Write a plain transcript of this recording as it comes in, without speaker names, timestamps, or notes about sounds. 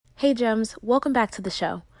Hey Gems, welcome back to the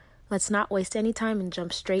show. Let's not waste any time and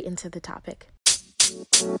jump straight into the topic.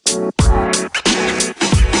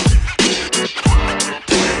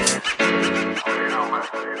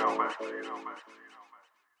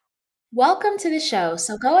 Welcome to the show.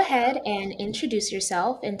 So go ahead and introduce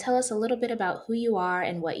yourself and tell us a little bit about who you are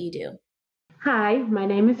and what you do. Hi, my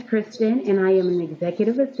name is Kristen, and I am an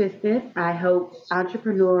executive assistant. I help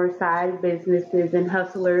entrepreneurs, side businesses, and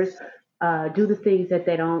hustlers do the things that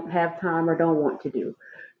they don't have time or don't want to do.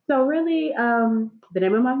 So, really, the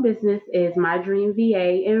name of my business is My Dream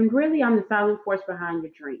VA, and really, I'm the silent force behind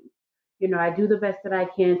your dreams. I do the best that I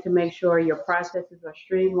can to make sure your processes are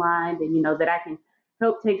streamlined, and that I can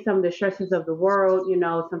help take some of the stresses of the world.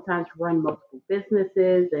 Sometimes run multiple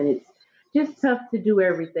businesses, and it's just tough to do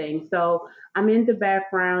everything. So, I'm in the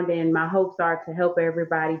background, and my hopes are to help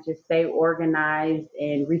everybody just stay organized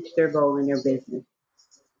and reach their goal in their business.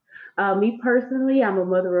 Me personally, I'm a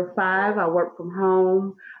mother of five. I work from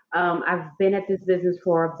home. I've been at this business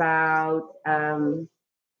for about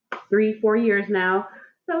 3, 4 years now.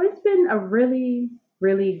 So it's been a really,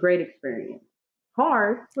 really great experience.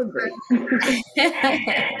 Hard, but great.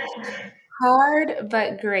 Hard,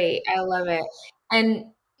 but great. I love it. And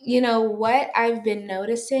you know what I've been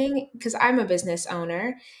noticing, because I'm a business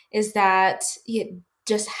owner, is that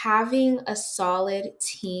just having a solid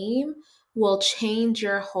team will change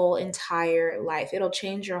your whole entire life. It'll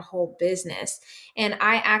change your whole business. And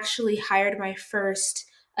I actually hired my first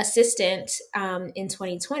assistant in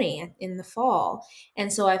 2020 in the fall.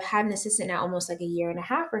 And so I've had an assistant now almost like a year and a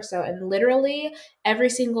half or so. And literally, every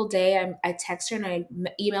single day I text her and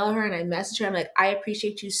email her and I message her. I'm like, I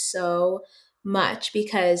appreciate you so much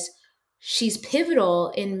because she's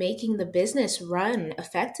pivotal in making the business run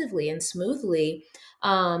effectively and smoothly.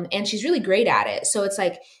 And she's really great at it. So it's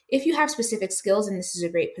like, if you have specific skills, and this is a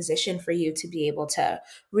great position for you to be able to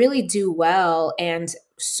really do well and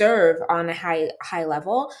serve on a high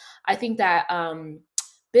level, I think that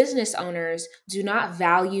business owners do not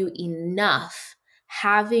value enough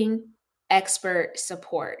having expert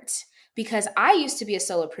support, because I used to be a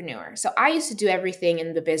solopreneur. So I used to do everything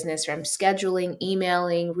in the business, from scheduling,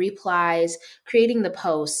 emailing, replies, creating the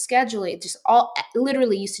posts, scheduling, just all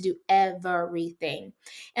literally used to do everything.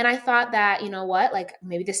 And I thought that, you know what, like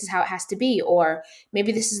maybe this is how it has to be, or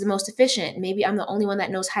maybe this is the most efficient. Maybe I'm the only one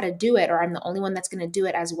that knows how to do it, or I'm the only one that's going to do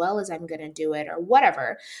it as well as I'm going to do it, or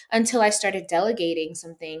whatever, until I started delegating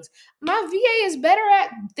some things. My VA is better at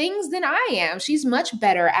things than I am. She's much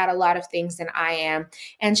better at a lot of things than I am.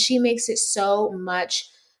 And she makes it so much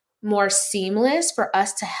more seamless for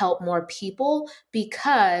us to help more people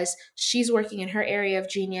because she's working in her area of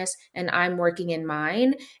genius and I'm working in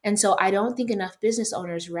mine. And so I don't think enough business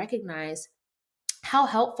owners recognize how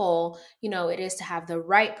helpful, it is to have the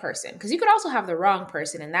right person, because you could also have the wrong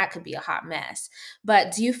person and that could be a hot mess.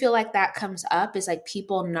 But do you feel like that comes up, is like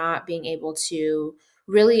people not being able to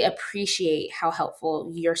really appreciate how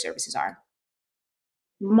helpful your services are?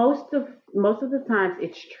 Most of the times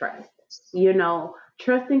it's trust.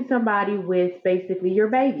 Trusting somebody with basically your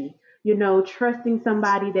baby. Trusting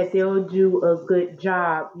somebody that they'll do a good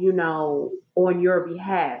job, on your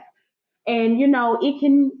behalf. And it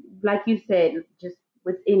can, like you said, just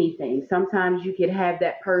with anything. Sometimes you could have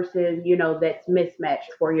that person, that's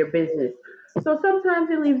mismatched for your business. So sometimes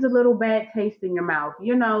it leaves a little bad taste in your mouth,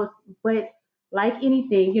 but like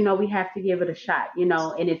anything, we have to give it a shot,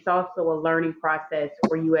 and it's also a learning process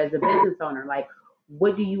for you as a business owner. Like,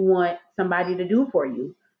 what do you want somebody to do for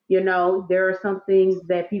you? There are some things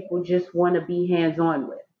that people just want to be hands on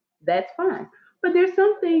with. That's fine. But there's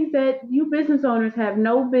some things that you business owners have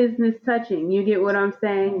no business touching. You get what I'm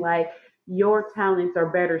saying? Like, your talents are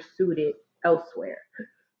better suited elsewhere.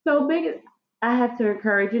 So big, I have to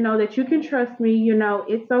encourage, that you can trust me.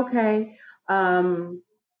 It's okay. Um,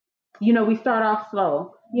 we start off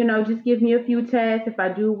slow. Just give me a few tests. If I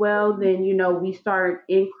do well, then we start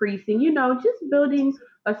increasing. Just building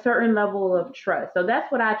a certain level of trust. So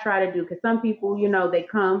that's what I try to do. Because some people, they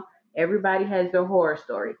come. Everybody has their horror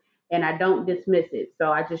story, and I don't dismiss it.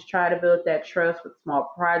 So I just try to build that trust with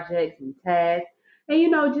small projects and tasks,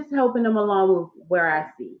 and just helping them along with where I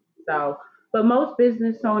see. So, but most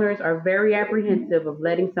business owners are very apprehensive of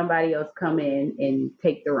letting somebody else come in and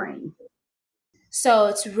take the reins. So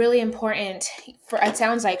it's really important, for it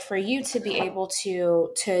sounds like, for you to be able to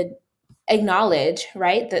acknowledge,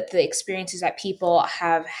 right, that the experiences that people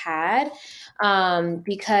have had,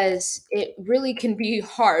 because it really can be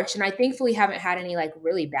harsh. And I thankfully haven't had any like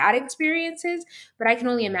really bad experiences, but I can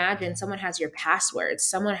only imagine someone has your passwords,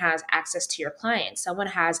 someone has access to your clients, someone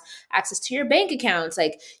has access to your bank accounts.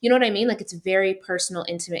 Like, you know what I mean? Like, it's very personal,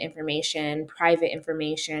 intimate information, private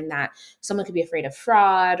information that someone could be afraid of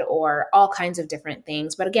fraud or all kinds of different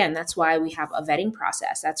things. But again, that's why we have a vetting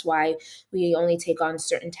process. That's why we only take on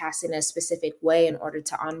certain tasks in a specific way in order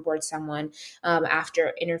to onboard someone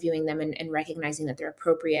after interviewing them and recognizing that they're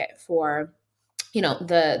appropriate for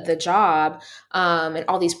the job, and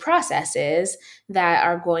all these processes that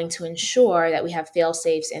are going to ensure that we have fail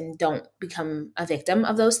safes and don't become a victim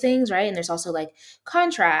of those things, right? And there's also like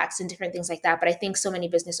contracts and different things like that. But I think so many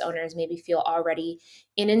business owners maybe feel already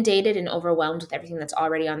inundated and overwhelmed with everything that's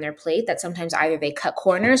already on their plate, that sometimes either they cut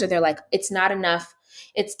corners or they're like, it's not enough.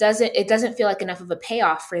 It doesn't feel like enough of a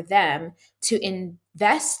payoff for them to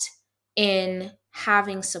invest in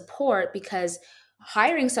having support, because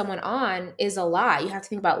hiring someone on is a lot. You have to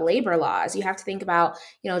think about labor laws. You have to think about,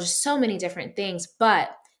 just so many different things.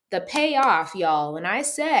 But the payoff, y'all, when I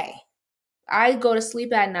say I go to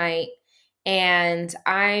sleep at night and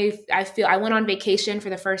I feel I went on vacation for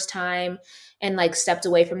the first time and like stepped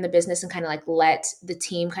away from the business and kind of like let the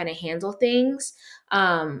team kind of handle things.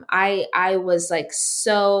 I was like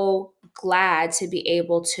so glad to be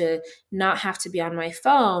able to not have to be on my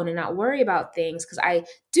phone and not worry about things, because I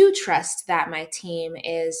do trust that my team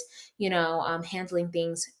is handling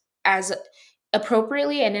things as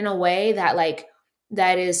appropriately and in a way that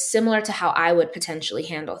that is similar to how I would potentially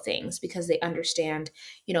handle things, because they understand,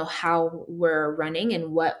 how we're running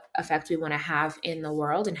and what effect we want to have in the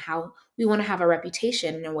world and how we want to have a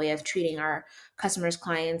reputation and a way of treating our customers,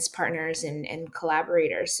 clients, partners, and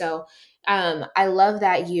collaborators. So I love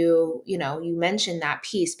that you mentioned that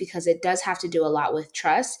piece, because it does have to do a lot with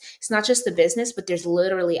trust. It's not just the business, but there's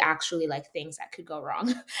literally actually like things that could go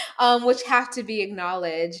wrong, which have to be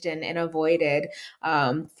acknowledged and avoided,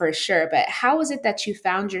 for sure. But how is it that you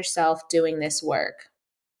found yourself doing this work?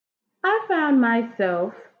 I found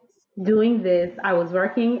myself doing this. I was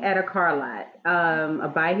working at a car lot, a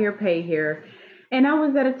buy here, pay here, and I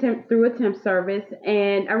was at a temp through a temp service,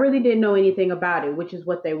 and I really didn't know anything about it, which is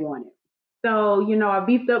what they wanted. So, I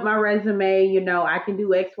beefed up my resume. I can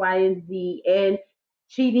do X, Y, and Z, and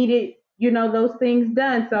she needed, those things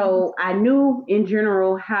done. So I knew in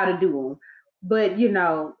general how to do them, but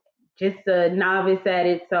just a novice at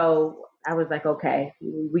it. So I was like, okay,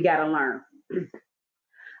 we got to learn.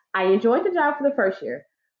 I enjoyed the job for the first year.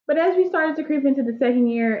 But as we started to creep into the second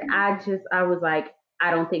year, I was like,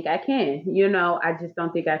 I don't think I can. I just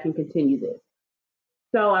don't think I can continue this.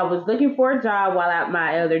 So I was looking for a job while at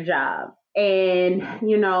my other job. And,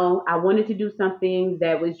 I wanted to do something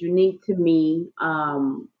that was unique to me,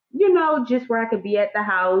 just where I could be at the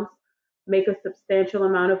house, make a substantial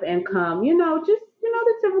amount of income, just,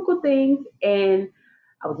 the typical things. And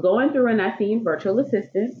I was going through and I seen virtual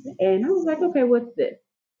assistants and I was like, okay, what's this?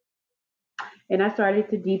 And I started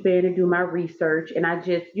to deep in and do my research. And I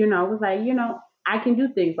just, was like, I can do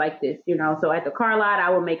things like this. So at the car lot, I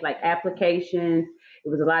would make like applications. It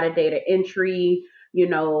was a lot of data entry.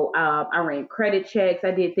 I ran credit checks.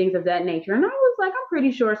 I did things of that nature. And I was like, I'm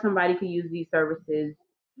pretty sure somebody could use these services,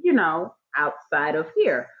 outside of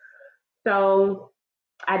here. So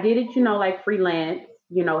I did it, like freelance,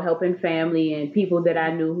 helping family and people that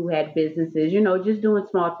I knew who had businesses, just doing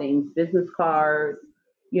small things, business cards,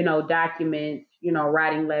 documents,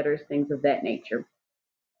 writing letters, things of that nature.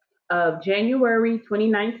 Of January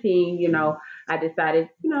 2019, I decided,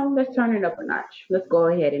 let's turn it up a notch. Let's go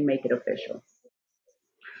ahead and make it official.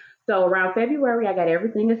 So around February, I got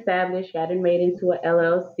everything established, got it made into an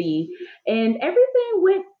LLC, and everything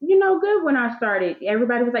went, good when I started.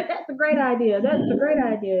 Everybody was like, "That's a great idea. That's a great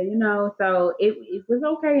idea." So it was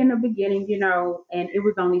okay in the beginning, and it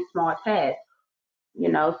was only small tasks.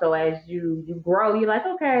 So as you grow, you're like,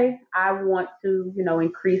 okay, I want to,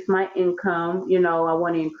 increase my income. I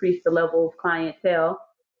want to increase the level of clientele,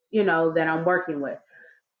 that I'm working with.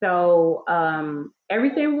 So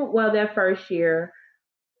everything went well that first year.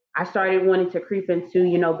 I started wanting to creep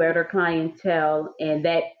into, better clientele, and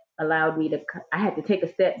that allowed me to. I had to take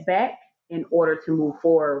a step back in order to move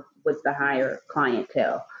forward with the higher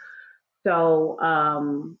clientele. So,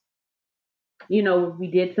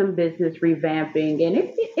 we did some business revamping, and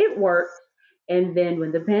it worked. And then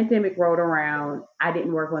when the pandemic rolled around, I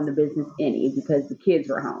didn't work on the business any because the kids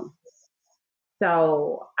were home.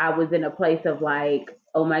 So I was in a place of like,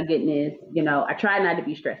 oh my goodness, I tried not to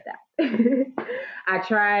be stressed out. I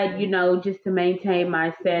tried, just to maintain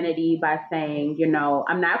my sanity by saying,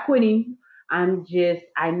 I'm not quitting. I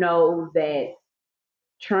know that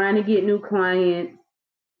trying to get new clients,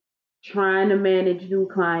 trying to manage new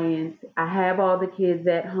clients. I have all the kids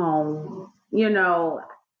at home.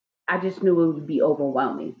 I just knew it would be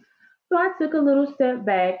overwhelming. So I took a little step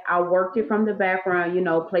back. I worked it from the background,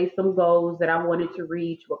 placed some goals that I wanted to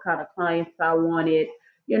reach, what kind of clients I wanted,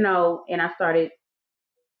 and I started,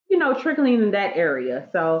 trickling in that area.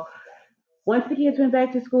 So once the kids went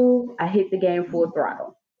back to school, I hit the game full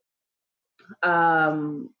throttle.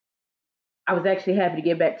 Um, I was actually happy to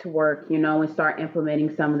get back to work, and start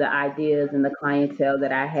implementing some of the ideas and the clientele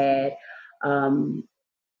that I had. Um,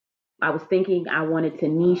 I was thinking I wanted to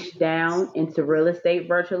niche down into real estate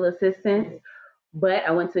virtual assistants, but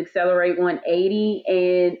I went to Accelerate 180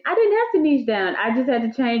 and I didn't have to niche down. I just had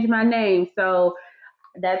to change my name. So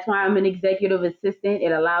that's why I'm an executive assistant.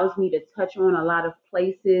 It allows me to touch on a lot of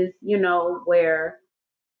places,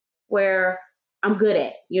 where I'm good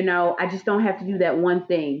at. I just don't have to do that one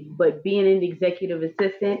thing. But being an executive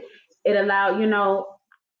assistant, it allowed,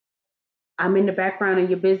 I'm in the background of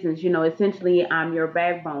your business. Essentially, I'm your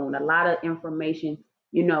backbone. A lot of information,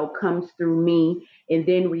 comes through me, and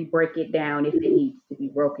then we break it down if it needs to be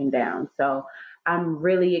broken down. So I'm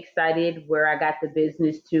really excited where I got the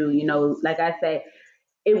business to. Like I say,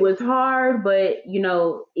 it was hard, but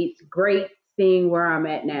it's great seeing where I'm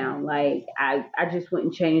at now. Like I just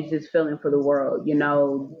wouldn't change this feeling for the world.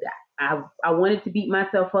 I wanted to beat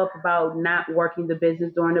myself up about not working the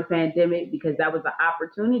business during the pandemic because that was an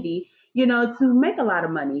opportunity, to make a lot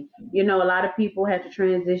of money. A lot of people had to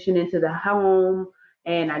transition into the home,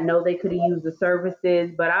 and I know they could have used the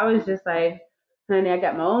services, but I was just like, honey, I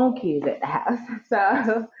got my own kids at the house.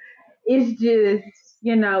 So it's just,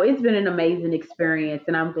 it's been an amazing experience,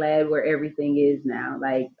 and I'm glad where everything is now.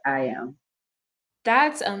 Like I am.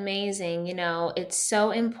 That's amazing. It's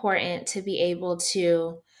so important to be able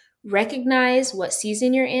to recognize what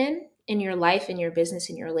season you're in your life, in your business,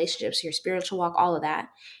 in your relationships, your spiritual walk, all of that,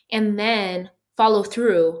 and then follow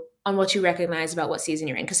through on what you recognize about what season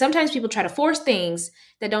you're in. Because sometimes people try to force things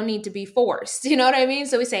that don't need to be forced. You know what I mean?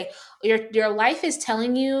 So we say your life is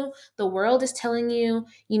telling you, the world is telling you,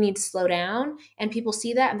 you need to slow down, and people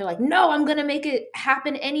see that and they're like, no, I'm going to make it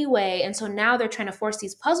happen anyway. And so now they're trying to force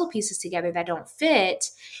these puzzle pieces together that don't fit.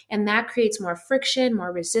 And that creates more friction,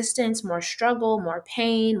 more resistance, more struggle, more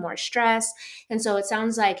pain, more stress. And so it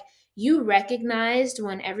sounds like you recognized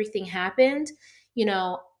when everything happened,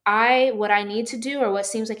 what I need to do, or what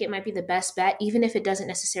seems like it might be the best bet, even if it doesn't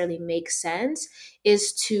necessarily make sense,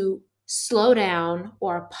 is to slow down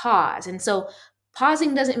or pause. And so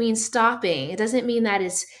pausing doesn't mean stopping. It doesn't mean that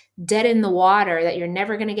it's dead in the water, that you're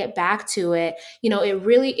never going to get back to it. It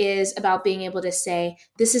really is about being able to say,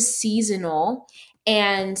 this is seasonal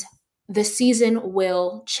and the season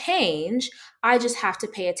will change. I just have to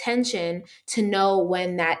pay attention to know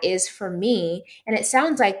when that is for me. And it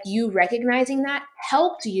sounds like you recognizing that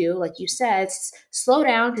helped you, like you said, slow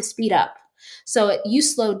down to speed up. So you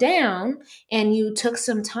slowed down and you took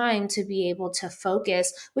some time to be able to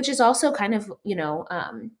focus, which is also kind of,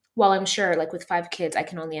 well, I'm sure like with 5 kids, I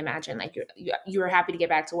can only imagine like you were happy to get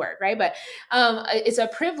back to work, right? But it's a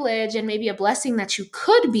privilege and maybe a blessing that you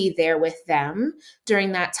could be there with them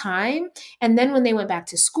during that time. And then when they went back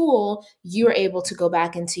to school, you were able to go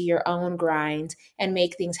back into your own grind and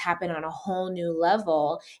make things happen on a whole new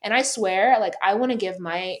level. And I swear, like, I want to give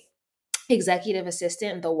my executive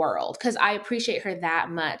assistant the world because I appreciate her that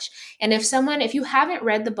much. And if you haven't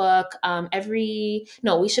read the book, We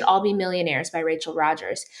Should All Be Millionaires by Rachel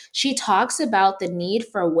Rogers, she talks about the need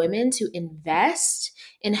for women to invest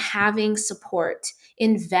in having support,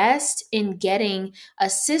 invest in getting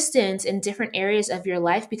assistance in different areas of your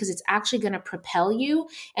life because it's actually going to propel you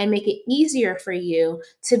and make it easier for you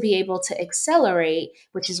to be able to accelerate,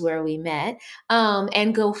 which is where we met,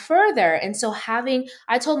 and go further. And so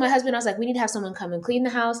I told my husband, I was like, we need to have someone come and clean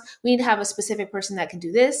the house. We need to have a specific person that can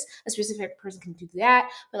do this, a specific person can do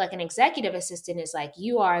that. But like an executive assistant is like,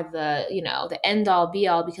 you are the end all be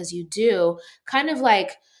all because you do kind of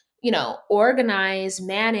like, organize,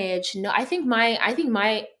 manage. No, I think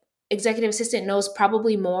my executive assistant knows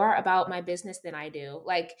probably more about my business than I do.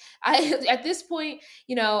 Like at this point,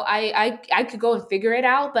 I could go and figure it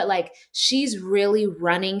out, but like she's really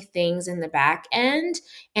running things in the back end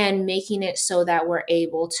and making it so that we're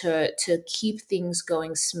able to keep things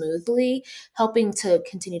going smoothly, helping to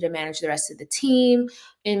continue to manage the rest of the team,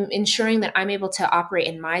 in ensuring that I'm able to operate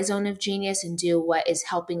in my zone of genius and do what is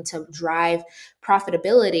helping to drive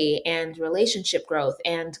profitability and relationship growth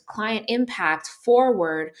and client impact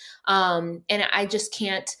forward. And I just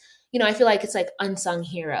can't, I feel like it's like unsung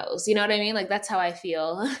heroes. You know what I mean? Like that's how I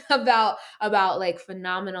feel about like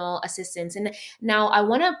phenomenal assistants. And now I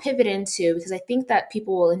want to pivot into, because I think that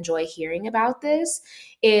people will enjoy hearing about this,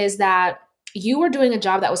 is that you were doing a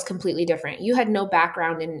job that was completely different. You had no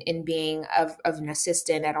background in being of an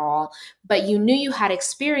assistant at all, but you knew you had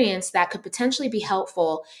experience that could potentially be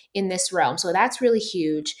helpful in this realm. So that's really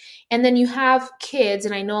huge. And then you have kids,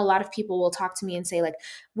 and I know a lot of people will talk to me and say, like,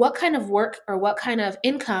 what kind of work or what kind of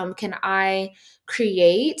income can I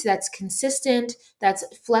create that's consistent, that's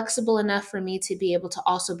flexible enough for me to be able to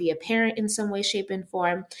also be a parent in some way, shape, and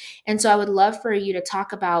form? And so I would love for you to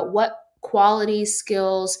talk about what qualities,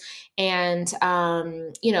 skills, and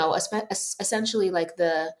essentially like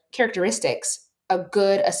the characteristics a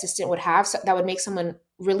good assistant would have, so that would make someone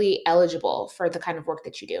really eligible for the kind of work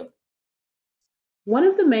that you do. One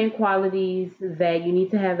of the main qualities that you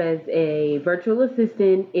need to have as a virtual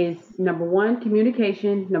assistant is number one,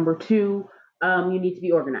 communication. Number two, you need to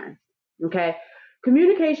be organized. Okay.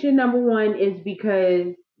 Communication, number one, is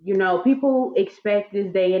because, people expect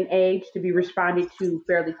this day and age to be responded to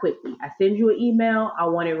fairly quickly. I send you an email, I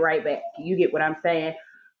want it right back. You get what I'm saying?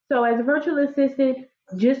 So, as a virtual assistant,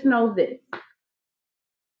 just know this,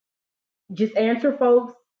 just answer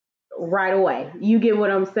folks right away. You get what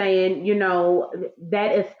I'm saying?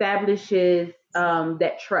 That establishes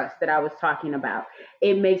that trust that I was talking about.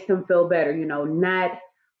 It makes them feel better, not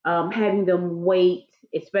having them wait,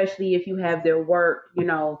 especially if you have their work,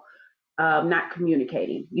 not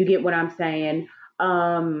communicating. You get what I'm saying?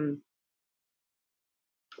 Um,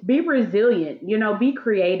 be resilient, be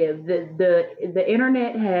creative. The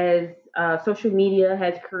internet has, social media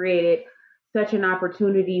has created such an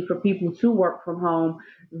opportunity for people to work from home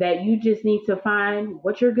that you just need to find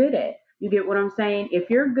what you're good at. You get what I'm saying? If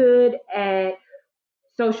you're good at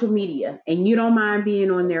social media and you don't mind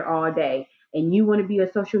being on there all day and you want to be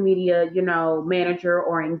a social media, manager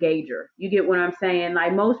or engager, you get what I'm saying?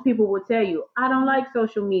 Like most people will tell you, I don't like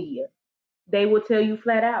social media. They will tell you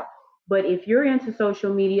flat out. But if you're into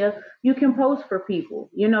social media, you can post for people.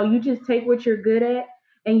 You just take what you're good at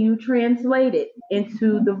and you translate it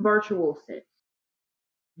into the virtual sense.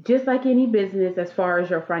 Just like any business, as far as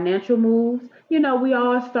your financial moves, we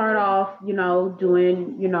all start off,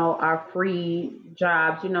 doing, our free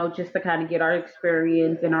jobs, just to kind of get our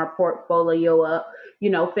experience and our portfolio up.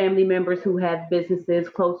 Family members who have businesses,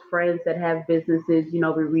 close friends that have businesses, we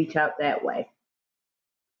reach out that way.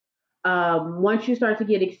 Once you start to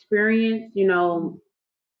get experience,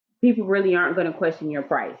 people really aren't going to question your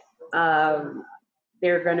price. Um,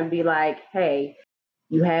 they're going to be like, hey,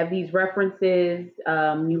 you have these references,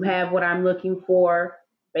 you have what I'm looking for.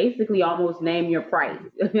 Basically, almost name your price.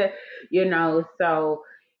 So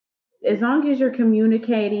as long as you're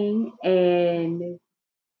communicating and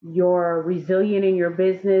you're resilient in your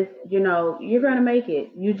business, you're going to make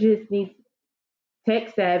it. You just need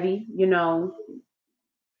tech savvy,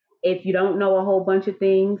 if you don't know a whole bunch of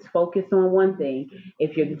things, focus on one thing.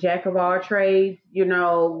 If you're the jack of all trades,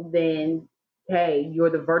 then hey, you're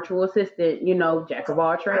the virtual assistant, jack of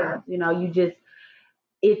all trades.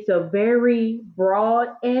 It's a very broad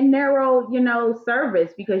and narrow,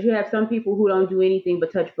 service because you have some people who don't do anything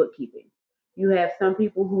but touch bookkeeping. You have some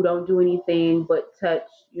people who don't do anything but touch,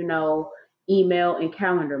 email and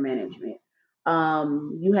calendar management.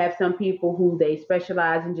 You have some people who they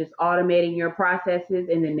specialize in just automating your processes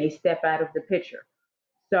and then they step out of the picture.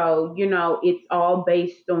 So, it's all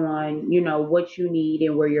based on, what you need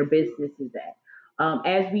and where your business is at.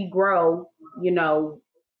 As we grow,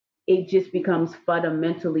 it just becomes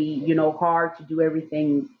fundamentally, hard to do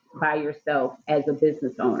everything by yourself as a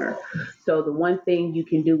business owner. So the one thing you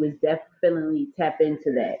can do is definitely tap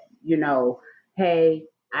into that. Hey,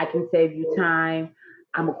 I can save you time.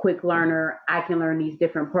 I'm a quick learner. I can learn these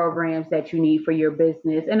different programs that you need for your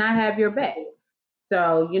business, and I have your back.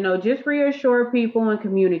 So, just reassure people and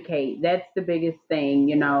communicate. That's the biggest thing.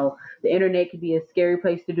 The internet can be a scary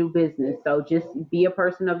place to do business. So just be a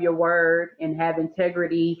person of your word and have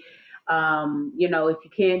integrity. If you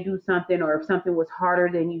can't do something or if something was harder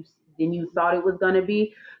than you thought it was going to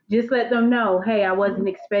be, just let them know, hey, I wasn't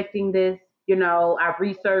expecting this. I've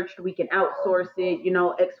researched, we can outsource it,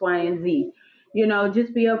 X, Y, and Z.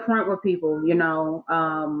 Just be upfront with people,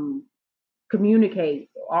 communicate.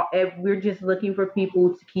 We're just looking for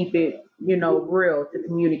people to keep it, real, to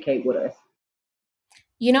communicate with us.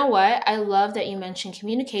 You know what? I love that you mentioned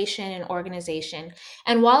communication and organization.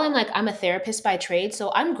 And while I'm a therapist by trade,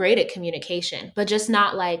 so I'm great at communication, but just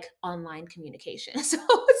not like online communication. So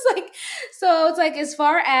it's like as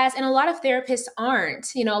far as, and a lot of therapists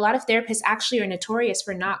aren't, a lot of therapists actually are notorious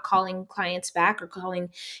for not calling clients back or calling,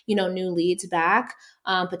 new leads back,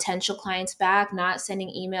 potential clients back, not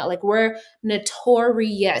sending email. Like we're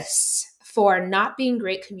notorious for not being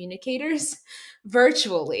great communicators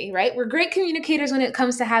virtually, right? We're great communicators when it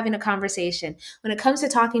comes to having a conversation, when it comes to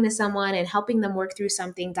talking to someone and helping them work through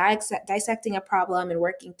something, dissecting a problem and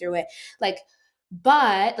working through it. Like,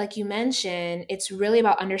 but like you mentioned, it's really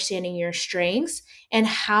about understanding your strengths and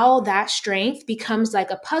how that strength becomes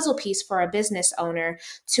like a puzzle piece for a business owner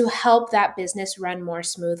to help that business run more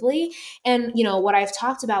smoothly. And, what I've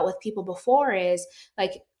talked about with people before is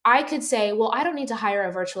like, I could say, well, I don't need to hire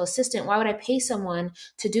a virtual assistant. Why would I pay someone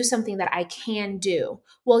to do something that I can do?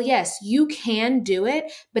 Well, yes, you can do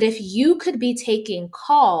it, but if you could be taking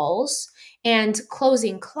calls and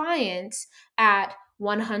closing clients at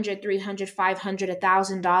 100, 300, 500,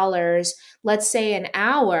 $1,000, let's say an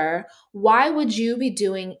hour, why would you be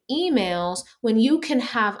doing emails when you can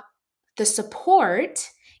have the support,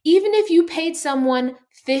 even if you paid someone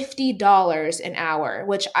 $50 an hour,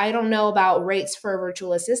 which I don't know about rates for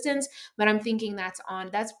virtual assistants, but I'm thinking that's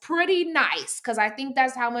pretty nice because I think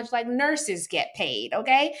that's how much like nurses get paid.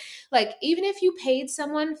 Okay. Like even if you paid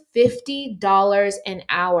someone $50 an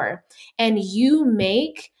hour and you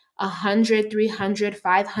make 100, 300,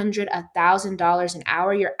 500, $1,000 an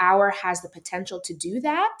hour, your hour has the potential to do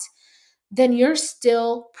that, then you're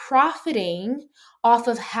still profiting off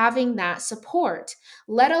of having that support,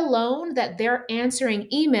 let alone that they're answering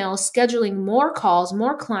emails, scheduling more calls,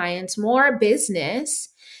 more clients, more business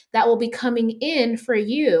that will be coming in for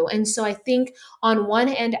you. And so I think on one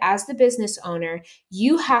end, as the business owner,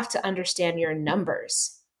 you have to understand your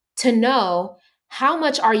numbers to know how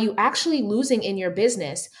much are you actually losing in your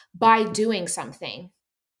business by doing something.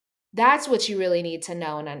 That's what you really need to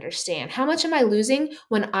know and understand. How much am I losing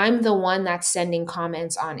when I'm the one that's sending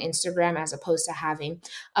comments on Instagram as opposed to having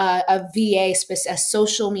a VA, a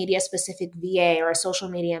social media specific VA or a social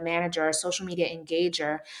media manager or a social media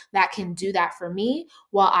engager that can do that for me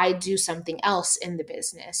while I do something else in the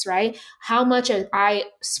business, right? How much am I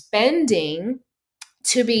spending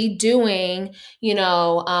to be doing,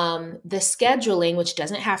 the scheduling, which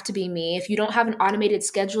doesn't have to be me. If you don't have an automated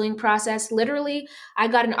scheduling process, literally, I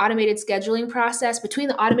got an automated scheduling process. Between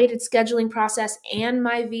the automated scheduling process and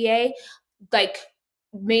my VA, like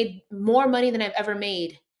made more money than I've ever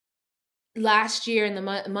made. Last year in the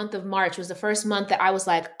month of March was the first month that I was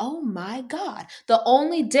like, oh my God. The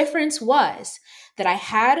only difference was that I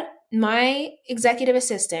had my executive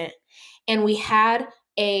assistant and we had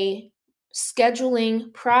a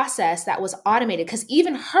scheduling process that was automated because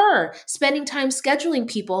even her spending time scheduling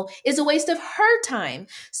people is a waste of her time.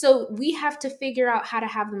 So we have to figure out how to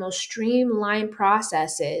have the most streamlined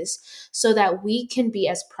processes so that we can be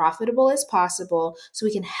as profitable as possible, so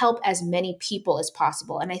we can help as many people as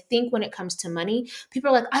possible. And I think when it comes to money,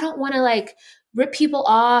 people are like, I don't want to like rip people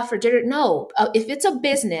off or no. If it's a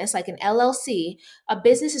business like an LLC, a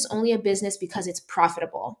business is only a business because it's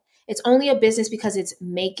profitable. It's only a business because it's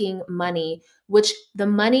making money, which the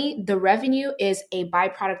revenue is a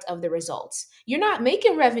byproduct of the results. You're not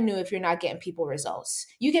making revenue if you're not getting people results.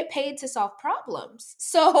 You get paid to solve problems.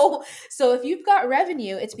 So if you've got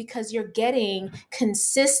revenue, it's because you're getting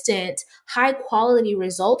consistent, high quality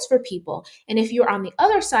results for people. And if you're on the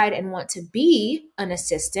other side and want to be an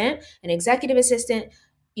assistant, an executive assistant,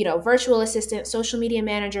 virtual assistant, social media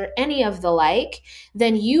manager, any of the like,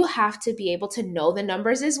 then you have to be able to know the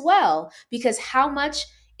numbers as well. Because how much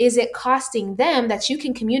is it costing them that you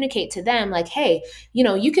can communicate to them like, hey,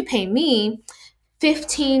 you could pay me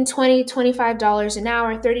 15, 20, $25 an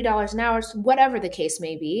hour, $30 an hour, whatever the case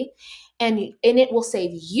may be. And it will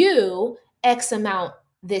save you X amount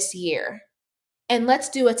this year. And let's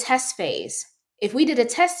do a test phase. If we did a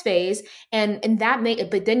test phase and that may,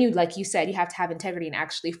 but then you, like you said, you have to have integrity and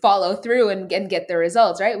actually follow through and get the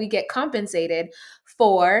results, right? We get compensated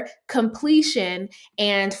for completion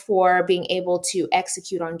and for being able to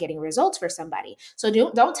execute on getting results for somebody. So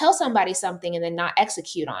don't tell somebody something and then not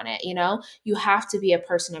execute on it. You have to be a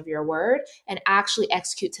person of your word and actually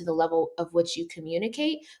execute to the level of which you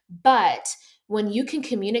communicate. But when you can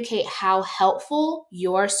communicate how helpful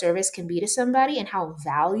your service can be to somebody and how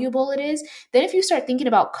valuable it is, then if you start thinking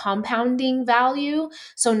about compounding value,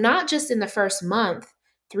 so not just in the first month,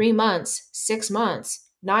 3 months, 6 months,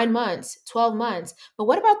 9 months, 12 months, but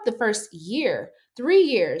what about the first year, 3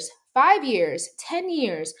 years, 5 years, 10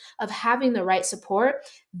 years of having the right support?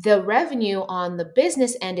 the revenue on the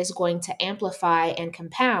business end is going to amplify and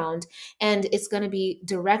compound, and it's going to be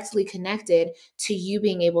directly connected to you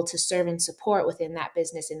being able to serve and support within that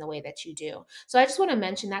business in the way that you do. So I just want to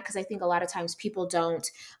mention that because I think a lot of times people don't,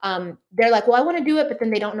 they're like, well, I want to do it, but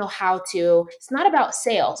then they don't know how to. It's not about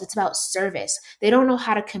sales, it's about service. They don't know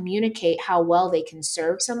how to communicate how well they can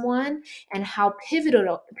serve someone and how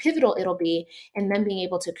pivotal it'll be, and then being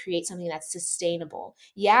able to create something that's sustainable.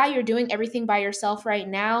 Yeah, you're doing everything by yourself right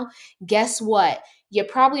now. Guess what? You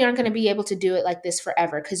probably aren't going to be able to do it like this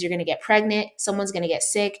forever because you're going to get pregnant. Someone's going to get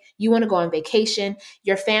sick. You want to go on vacation.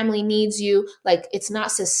 Your family needs you. Like, it's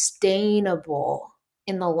not sustainable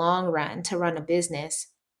in the long run to run a business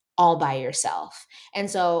all by yourself. And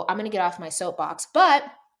so I'm going to get off my soapbox, but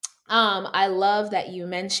I love that you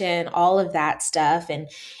mention all of that stuff, and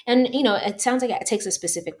it sounds like it takes a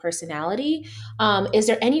specific personality. Is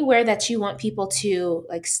there anywhere that you want people to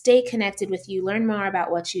like stay connected with you, learn more about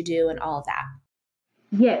what you do, and all of that?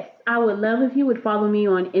 Yes, I would love if you would follow me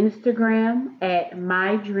on Instagram at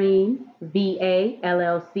My Dream VA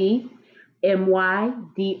LLC,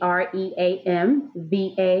 MYDREAM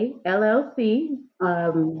VA LLC.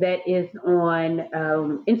 That is on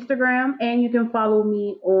Instagram, and you can follow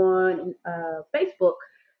me on Facebook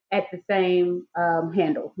at the same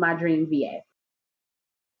handle, My Dream VA.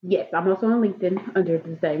 Yes, I'm also on LinkedIn under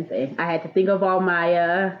the same thing. I had to think of all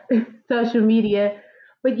my social media.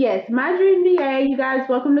 But yes, my dream VA, you guys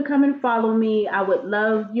welcome to come and follow me. I would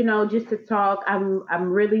love, just to talk. I'm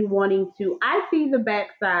really wanting to. I see the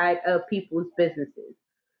backside of people's businesses.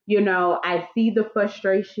 I see the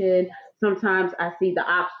frustration. Sometimes I see the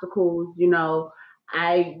obstacles,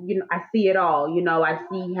 I see it all. I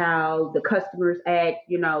see how the customers act,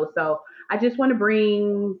 so I just want to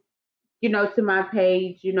bring to my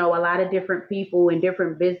page, a lot of different people and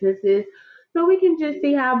different businesses. So we can just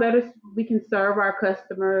see how better we can serve our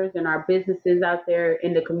customers and our businesses out there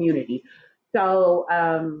in the community. So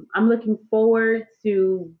I'm looking forward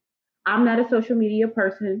to, I'm not a social media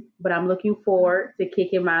person, but I'm looking forward to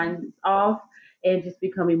kicking mine off and just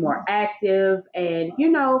becoming more active and,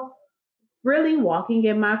 really walking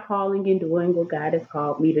in my calling and doing what God has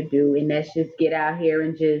called me to do. And that's just get out here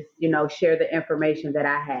and just, share the information that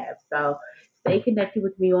I have. So stay connected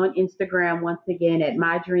with me on Instagram once again at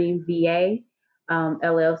My Dream VA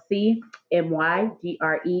LLC, MYDREAM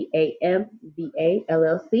VA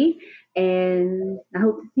LLC. And I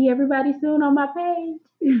hope to see everybody soon on my page.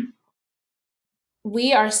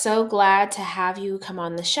 We are so glad to have you come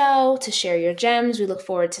on the show to share your gems. We look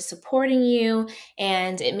forward to supporting you.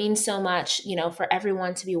 And it means so much, for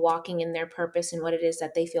everyone to be walking in their purpose and what it is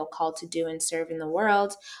that they feel called to do and serve in the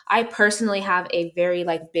world. I personally have a very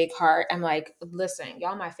big heart. I'm like, listen,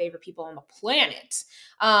 y'all my favorite people on the planet,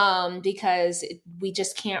 because we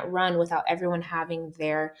just can't run without everyone having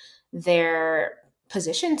their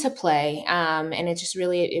position to play. And it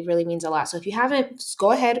really means a lot. So if you haven't,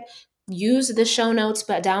 go ahead, use the show notes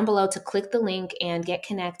but down below to click the link and get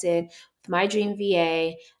connected with My Dream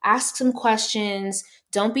VA. Ask some questions.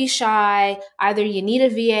 Don't be shy. Either you need a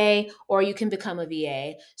VA or you can become a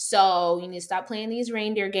VA. So you need to stop playing these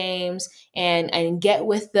reindeer games and get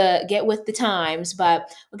with the times.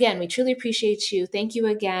 But again, we truly appreciate you. Thank you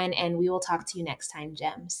again, and we will talk to you next time,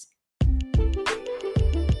 Gems.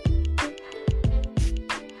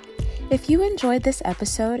 If you enjoyed this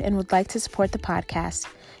episode and would like to support the podcast,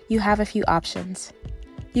 you have a few options.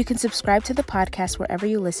 You can subscribe to the podcast wherever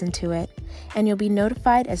you listen to it, and you'll be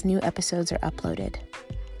notified as new episodes are uploaded.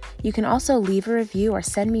 You can also leave a review or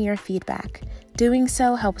send me your feedback. Doing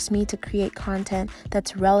so helps me to create content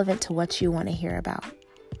that's relevant to what you want to hear about.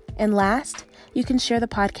 And last, you can share the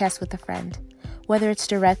podcast with a friend. Whether it's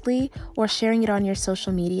directly or sharing it on your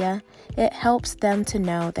social media, it helps them to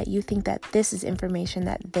know that you think that this is information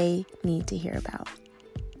that they need to hear about.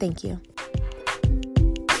 Thank you.